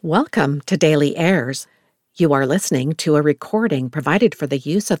Welcome to Daily Airs. You are listening to a recording provided for the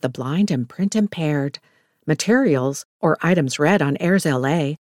use of the blind and print impaired. Materials or items read on Airs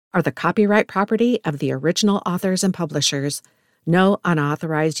LA are the copyright property of the original authors and publishers. No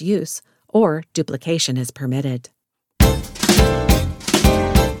unauthorized use or duplication is permitted.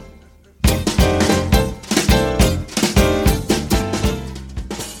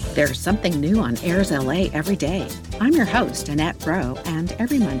 There's something new on Airs LA every day. I'm your host, Annette, and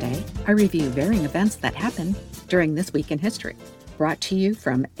every Monday, I review varying events that happen during this week in history. Brought to you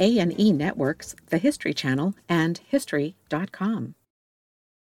from A&E Networks, the History Channel, and History.com.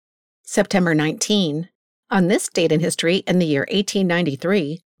 September 19. On this date in history, in the year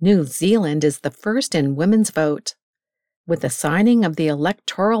 1893, New Zealand is the first in women's vote. With the signing of the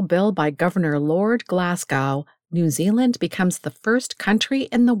electoral bill by Governor Lord Glasgow, New Zealand becomes the first country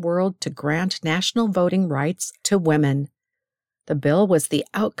in the world to grant national voting rights to women. The bill was the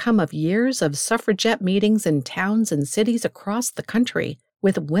outcome of years of suffragette meetings in towns and cities across the country,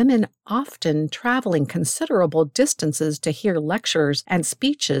 with women often traveling considerable distances to hear lectures and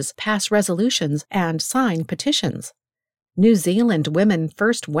speeches, pass resolutions, and sign petitions. New Zealand women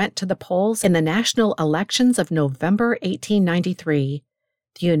first went to the polls in the national elections of November 1893.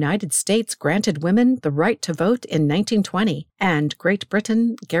 The United States granted women the right to vote in 1920, and Great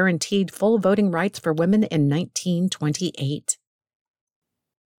Britain guaranteed full voting rights for women in 1928.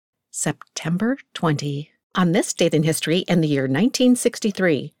 September 20. On this date in history, in the year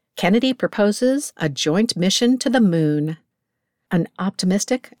 1963, Kennedy proposes a joint mission to the moon. An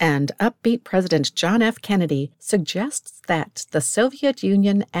optimistic and upbeat President John F. Kennedy suggests that the Soviet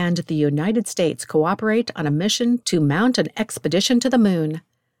Union and the United States cooperate on a mission to mount an expedition to the moon.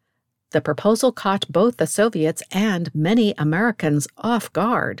 The proposal caught both the Soviets and many Americans off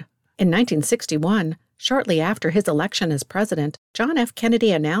guard. In 1961, shortly after his election as president, John F.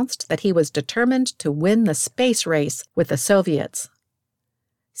 Kennedy announced that he was determined to win the space race with the Soviets.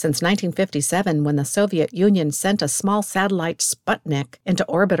 Since 1957, when the Soviet Union sent a small satellite Sputnik into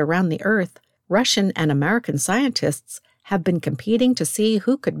orbit around the Earth, Russian and American scientists have been competing to see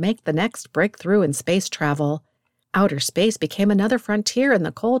who could make the next breakthrough in space travel. Outer space became another frontier in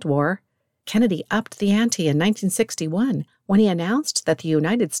the Cold War. Kennedy upped the ante in 1961 when he announced that the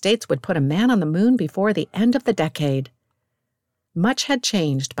United States would put a man on the moon before the end of the decade. Much had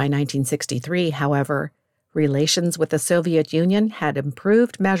changed by 1963, however. Relations with the Soviet Union had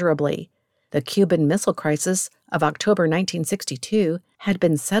improved measurably. The Cuban Missile Crisis of October 1962 had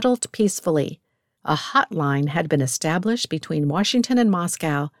been settled peacefully. A hotline had been established between Washington and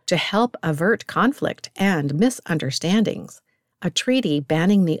Moscow to help avert conflict and misunderstandings. A treaty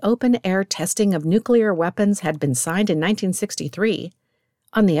banning the open-air testing of nuclear weapons had been signed in 1963.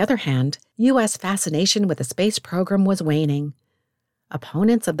 On the other hand, U.S. fascination with the space program was waning.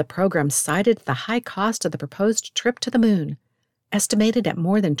 Opponents of the program cited the high cost of the proposed trip to the moon, estimated at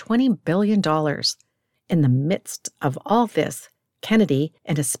more than $20 billion. In the midst of all this, Kennedy,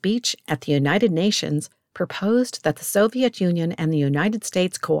 in a speech at the United Nations, proposed that the Soviet Union and the United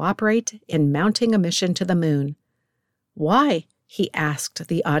States cooperate in mounting a mission to the moon. Why, he asked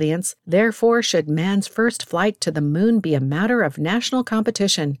the audience, therefore should man's first flight to the moon be a matter of national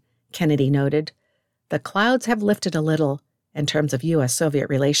competition? Kennedy noted. The clouds have lifted a little in terms of U.S.-Soviet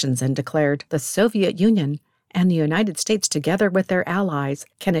relations and declared the Soviet Union and the United States together with their allies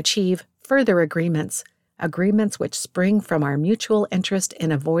can achieve further agreements which spring from our mutual interest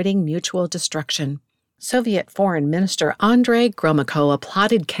in avoiding mutual destruction. Soviet Foreign Minister Andrei Gromyko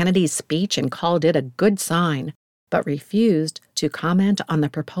applauded Kennedy's speech and called it a good sign, but refused to comment on the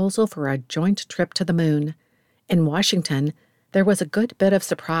proposal for a joint trip to the moon. In Washington, there was a good bit of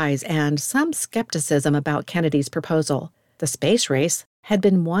surprise and some skepticism about Kennedy's proposal. The space race had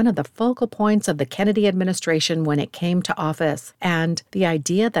been one of the focal points of the Kennedy administration when it came to office, and the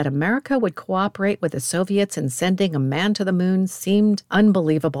idea that America would cooperate with the Soviets in sending a man to the moon seemed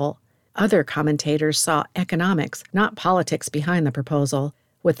unbelievable. Other commentators saw economics, not politics, behind the proposal.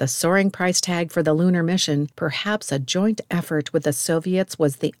 With the soaring price tag for the lunar mission, perhaps a joint effort with the Soviets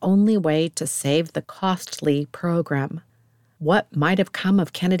was the only way to save the costly program. What might have come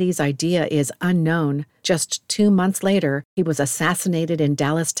of Kennedy's idea is unknown. Just 2 months later, he was assassinated in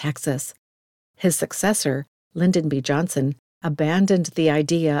Dallas, Texas. His successor, Lyndon B. Johnson, abandoned the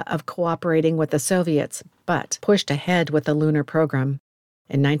idea of cooperating with the Soviets, but pushed ahead with the lunar program.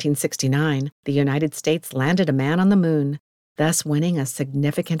 In 1969, the United States landed a man on the moon, thus winning a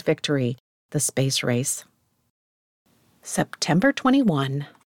significant victory, the space race. September 21.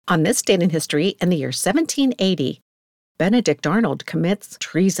 On this date in history, in the year 1780, Benedict Arnold commits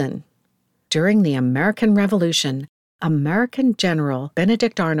treason. During the American Revolution, American General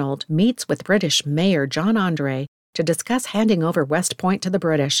Benedict Arnold meets with British Mayor John André to discuss handing over West Point to the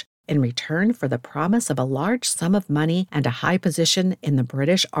British in return for the promise of a large sum of money and a high position in the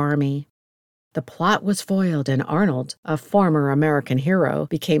British Army. The plot was foiled, and Arnold, a former American hero,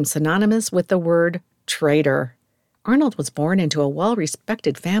 became synonymous with the word traitor. Arnold was born into a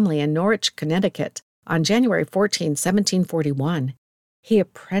well-respected family in Norwich, Connecticut, on January 14, 1741. He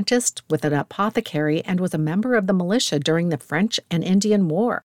apprenticed with an apothecary and was a member of the militia during the French and Indian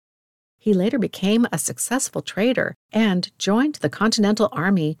War. He later became a successful trader and joined the Continental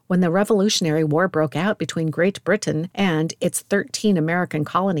Army when the Revolutionary War broke out between Great Britain and its 13 American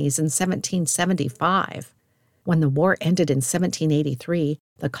colonies in 1775. When the war ended in 1783,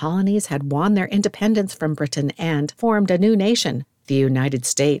 the colonies had won their independence from Britain and formed a new nation, the United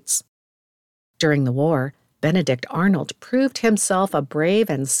States. During the war, Benedict Arnold proved himself a brave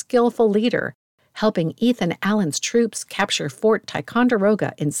and skillful leader, helping Ethan Allen's troops capture Fort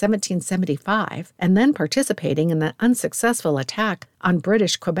Ticonderoga in 1775, and then participating in the unsuccessful attack on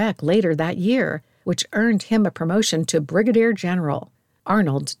British Quebec later that year, which earned him a promotion to brigadier general.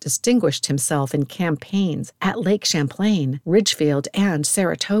 Arnold distinguished himself in campaigns at Lake Champlain, Ridgefield, and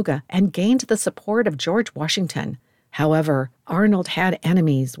Saratoga, and gained the support of George Washington. However, Arnold had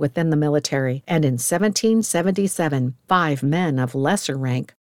enemies within the military, and in 1777, 5 men of lesser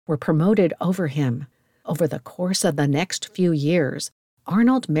rank were promoted over him. Over the course of the next few years,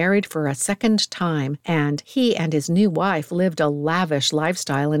 Arnold married for a second time, and he and his new wife lived a lavish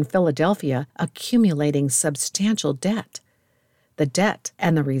lifestyle in Philadelphia, accumulating substantial debt. The debt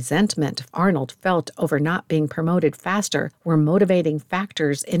and the resentment Arnold felt over not being promoted faster were motivating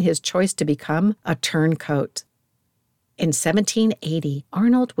factors in his choice to become a turncoat. In 1780,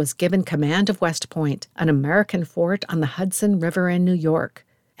 Arnold was given command of West Point, an American fort on the Hudson River in New York,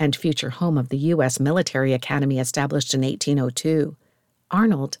 and future home of the U.S. Military Academy established in 1802.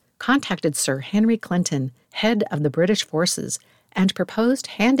 Arnold contacted Sir Henry Clinton, head of the British forces, and proposed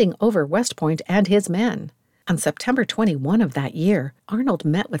handing over West Point and his men. On September 21 of that year, Arnold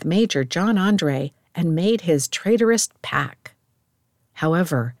met with Major John André and made his traitorous pact.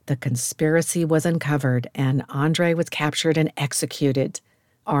 However, the conspiracy was uncovered, and André was captured and executed.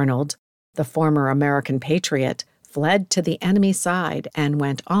 Arnold, the former American patriot, fled to the enemy side and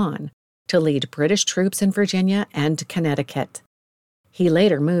went on to lead British troops in Virginia and Connecticut. He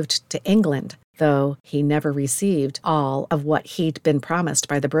later moved to England, though he never received all of what he'd been promised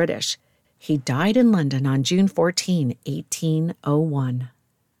by the British. He died in London on June 14, 1801.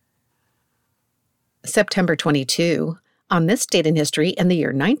 September 22. On this date in history, in the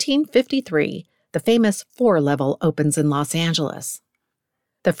year 1953, the famous 4-level opens in Los Angeles.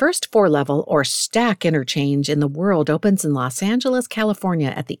 The first 4-level or stack interchange in the world opens in Los Angeles, California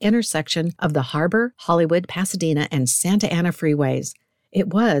at the intersection of the Harbor, Hollywood, Pasadena, and Santa Ana freeways. It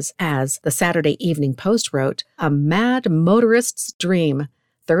was, as the Saturday Evening Post wrote, a mad motorist's dream,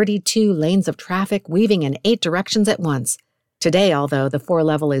 32 lanes of traffic weaving in 8 directions at once. Today, although the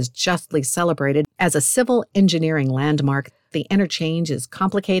 4-level is justly celebrated as a civil engineering landmark, the interchange is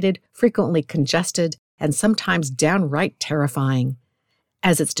complicated, frequently congested, and sometimes downright terrifying.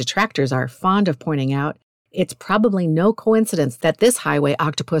 As its detractors are fond of pointing out, it's probably no coincidence that this highway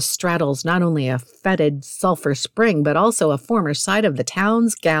octopus straddles not only a fetid sulfur spring, but also a former site of the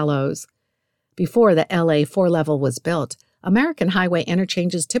town's gallows. Before the LA 4-level was built, American highway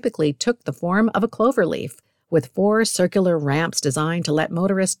interchanges typically took the form of a cloverleaf, with 4 circular ramps designed to let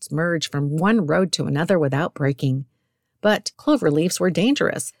motorists merge from one road to another without braking. But cloverleafs were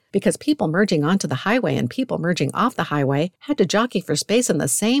dangerous because people merging onto the highway and people merging off the highway had to jockey for space in the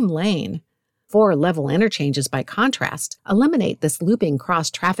same lane. 4-level interchanges, by contrast, eliminate this looping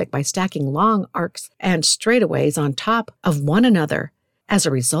cross-traffic by stacking long arcs and straightaways on top of one another. As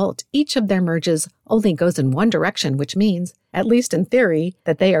a result, each of their merges only goes in one direction, which means, at least in theory,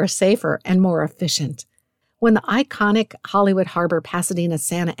 that they are safer and more efficient. When the iconic Hollywood Harbor Pasadena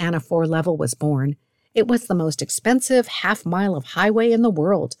Santa Ana 4-level was born, it was the most expensive half-mile of highway in the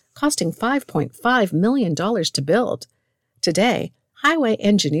world, costing $5.5 million to build. Today, highway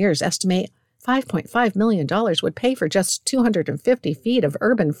engineers estimate $5.5 million would pay for just 250 feet of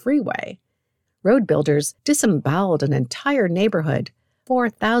urban freeway. Road builders disemboweled an entire neighborhood.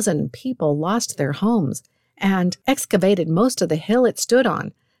 4,000 people lost their homes and excavated most of the hill it stood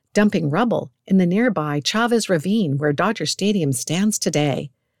on, dumping rubble in the nearby Chavez Ravine where Dodger Stadium stands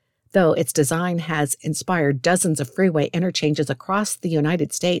today. Though its design has inspired dozens of freeway interchanges across the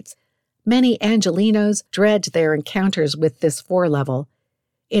United States, many Angelenos dread their encounters with this 4-level.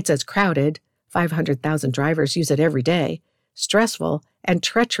 It's as crowded, 500,000 drivers use it every day, stressful, and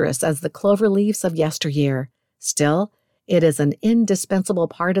treacherous as the cloverleafs of yesteryear. Still, it is an indispensable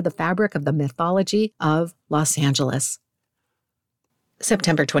part of the fabric of the mythology of Los Angeles.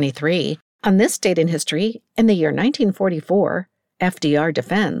 September 23. On this date in history, in the year 1944, FDR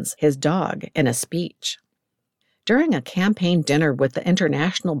defends his dog in a speech. During a campaign dinner with the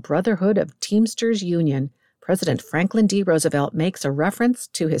International Brotherhood of Teamsters Union, President Franklin D. Roosevelt makes a reference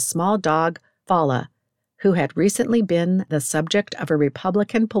to his small dog, Fala, who had recently been the subject of a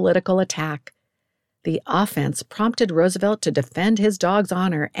Republican political attack. The offense prompted Roosevelt to defend his dog's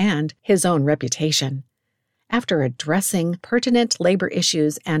honor and his own reputation. After addressing pertinent labor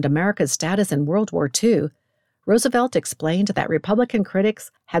issues and America's status in World War II, Roosevelt explained that Republican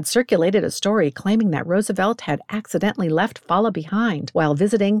critics had circulated a story claiming that Roosevelt had accidentally left Fala behind while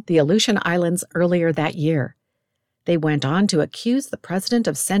visiting the Aleutian Islands earlier that year. They went on to accuse the president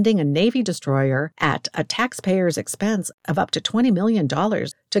of sending a Navy destroyer at a taxpayer's expense of up to $20 million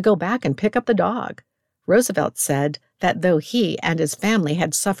to go back and pick up the dog. Roosevelt said that though he and his family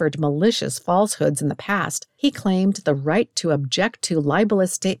had suffered malicious falsehoods in the past, he claimed the right to object to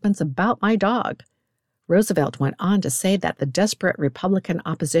libelous statements about my dog. Roosevelt went on to say that the desperate Republican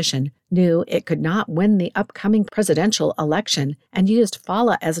opposition knew it could not win the upcoming presidential election and used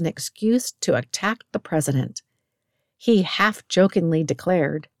Fala as an excuse to attack the president. He half-jokingly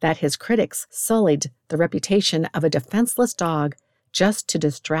declared that his critics sullied the reputation of a defenseless dog just to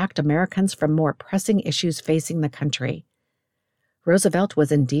distract Americans from more pressing issues facing the country. Roosevelt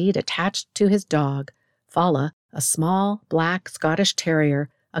was indeed attached to his dog. Fala, a small, black Scottish terrier,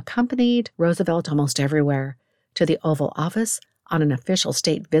 accompanied Roosevelt almost everywhere, to the Oval Office, on an official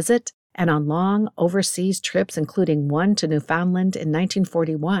state visit, and on long overseas trips including one to Newfoundland in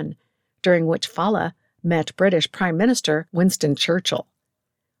 1941, during which Fala met British Prime Minister Winston Churchill.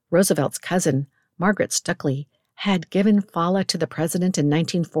 Roosevelt's cousin, Margaret Stuckley, had given Fala to the president in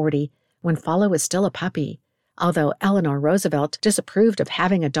 1940 when Fala was still a puppy. Although Eleanor Roosevelt disapproved of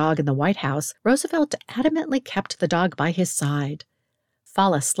having a dog in the White House, Roosevelt adamantly kept the dog by his side.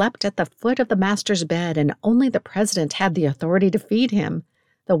 Fala slept at the foot of the master's bed, and only the president had the authority to feed him.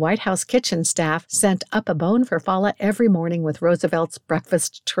 The White House kitchen staff sent up a bone for Fala every morning with Roosevelt's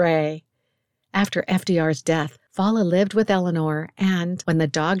breakfast tray. After FDR's death, Fala lived with Eleanor, and when the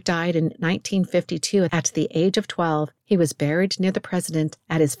dog died in 1952 at the age of 12, he was buried near the president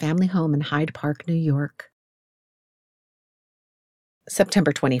at his family home in Hyde Park, New York.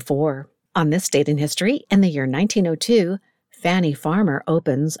 September 24. On this date in history, in the year 1902, Fannie Farmer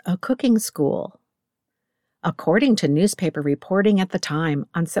opens a cooking school. According to newspaper reporting at the time,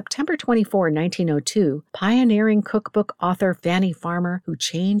 on September 24, 1902, pioneering cookbook author Fannie Farmer, who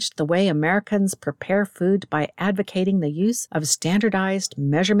changed the way Americans prepare food by advocating the use of standardized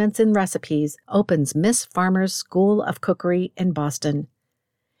measurements in recipes, opens Miss Farmer's School of Cookery in Boston.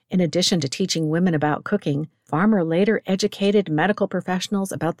 In addition to teaching women about cooking, Farmer later educated medical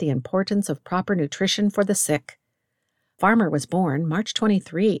professionals about the importance of proper nutrition for the sick. Farmer was born March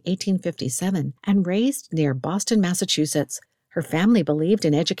 23, 1857, and raised near Boston, Massachusetts. Her family believed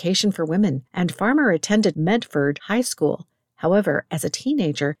in education for women, and Farmer attended Medford High School. However, as a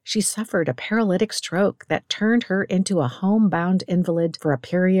teenager, she suffered a paralytic stroke that turned her into a homebound invalid for a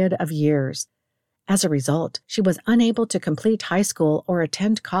period of years. As a result, she was unable to complete high school or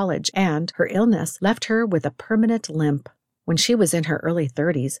attend college, and her illness left her with a permanent limp. When she was in her early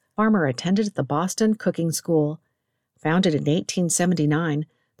 30s, Farmer attended the Boston Cooking School. Founded in 1879,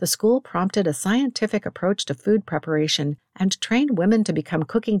 the school prompted a scientific approach to food preparation and trained women to become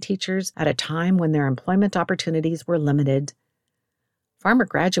cooking teachers at a time when their employment opportunities were limited. Farmer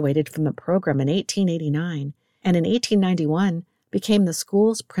graduated from the program in 1889 and in 1891 became the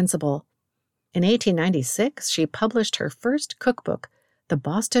school's principal. In 1896, she published her first cookbook, the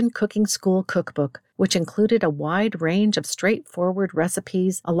Boston Cooking School Cookbook, which included a wide range of straightforward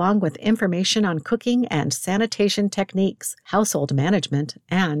recipes along with information on cooking and sanitation techniques, household management,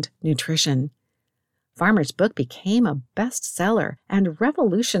 and nutrition. Farmer's book became a bestseller and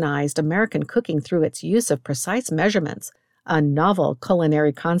revolutionized American cooking through its use of precise measurements, a novel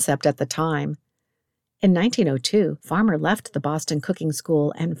culinary concept at the time. In 1902, Farmer left the Boston Cooking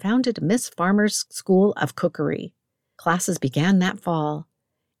School and founded Miss Farmer's School of Cookery. Classes began that fall.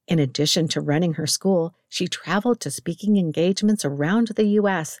 In addition to running her school, she traveled to speaking engagements around the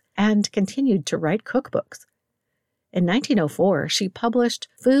U.S. and continued to write cookbooks. In 1904, she published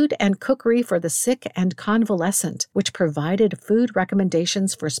Food and Cookery for the Sick and Convalescent, which provided food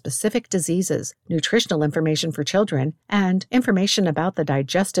recommendations for specific diseases, nutritional information for children, and information about the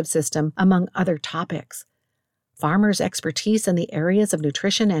digestive system, among other topics. Farmer's expertise in the areas of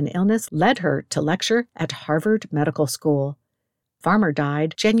nutrition and illness led her to lecture at Harvard Medical School. Farmer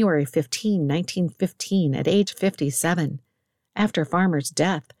died January 15, 1915, at age 57. After Farmer's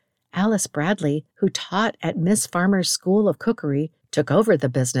death, Alice Bradley, who taught at Miss Farmer's School of Cookery, took over the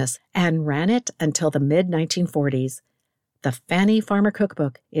business and ran it until the mid-1940s. The Fannie Farmer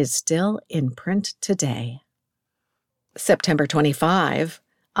cookbook is still in print today. September 25.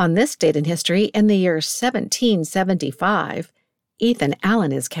 On this date in history, in the year 1775, Ethan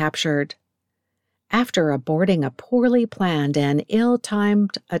Allen is captured. After aborting a poorly planned and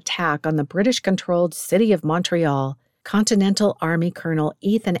ill-timed attack on the British-controlled city of Montreal, Continental Army Colonel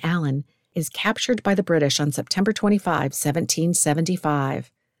Ethan Allen is captured by the British on September 25,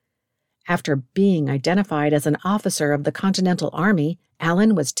 1775. After being identified as an officer of the Continental Army,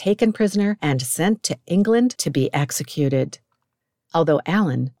 Allen was taken prisoner and sent to England to be executed. Although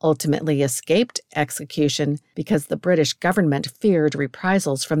Allen ultimately escaped execution because the British government feared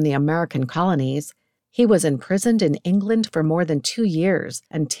reprisals from the American colonies, he was imprisoned in England for more than 2 years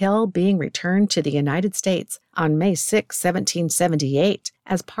until being returned to the United States on May 6, 1778,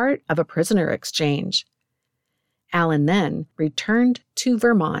 as part of a prisoner exchange. Allen then returned to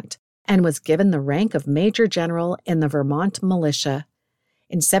Vermont and was given the rank of Major General in the Vermont Militia.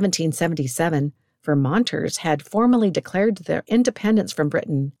 In 1777, Vermonters had formally declared their independence from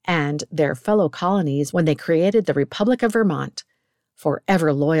Britain and their fellow colonies when they created the Republic of Vermont.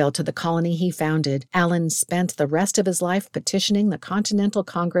 Forever loyal to the colony he founded, Allen spent the rest of his life petitioning the Continental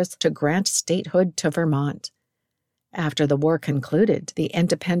Congress to grant statehood to Vermont. After the war concluded, the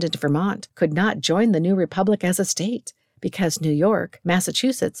independent Vermont could not join the new republic as a state because New York,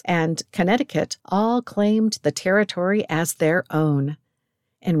 Massachusetts, and Connecticut all claimed the territory as their own.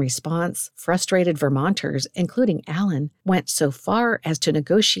 In response, frustrated Vermonters, including Allen, went so far as to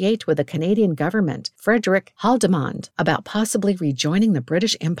negotiate with the Canadian government, Frederick Haldimand, about possibly rejoining the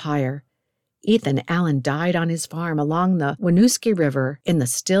British Empire. Ethan Allen died on his farm along the Winooski River in the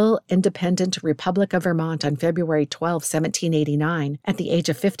still independent Republic of Vermont on February 12, 1789, at the age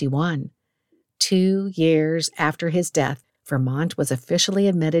of 51. 2 years after his death, Vermont was officially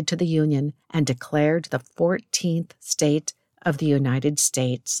admitted to the Union and declared the 14th state of the United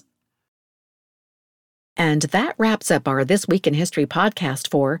States. And that wraps up our This Week in History podcast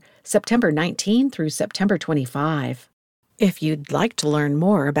for September 19 through September 25. If you'd like to learn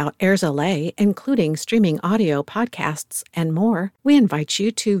more about Airs LA, including streaming audio, podcasts, and more, we invite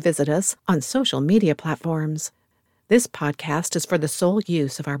you to visit us on social media platforms. This podcast is for the sole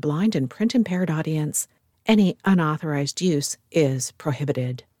use of our blind and print-impaired audience. Any unauthorized use is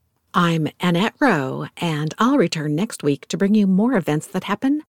prohibited. I'm Annette Rowe, and I'll return next week to bring you more events that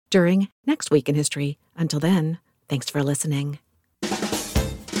happen during Next Week in History. Until then, thanks for listening.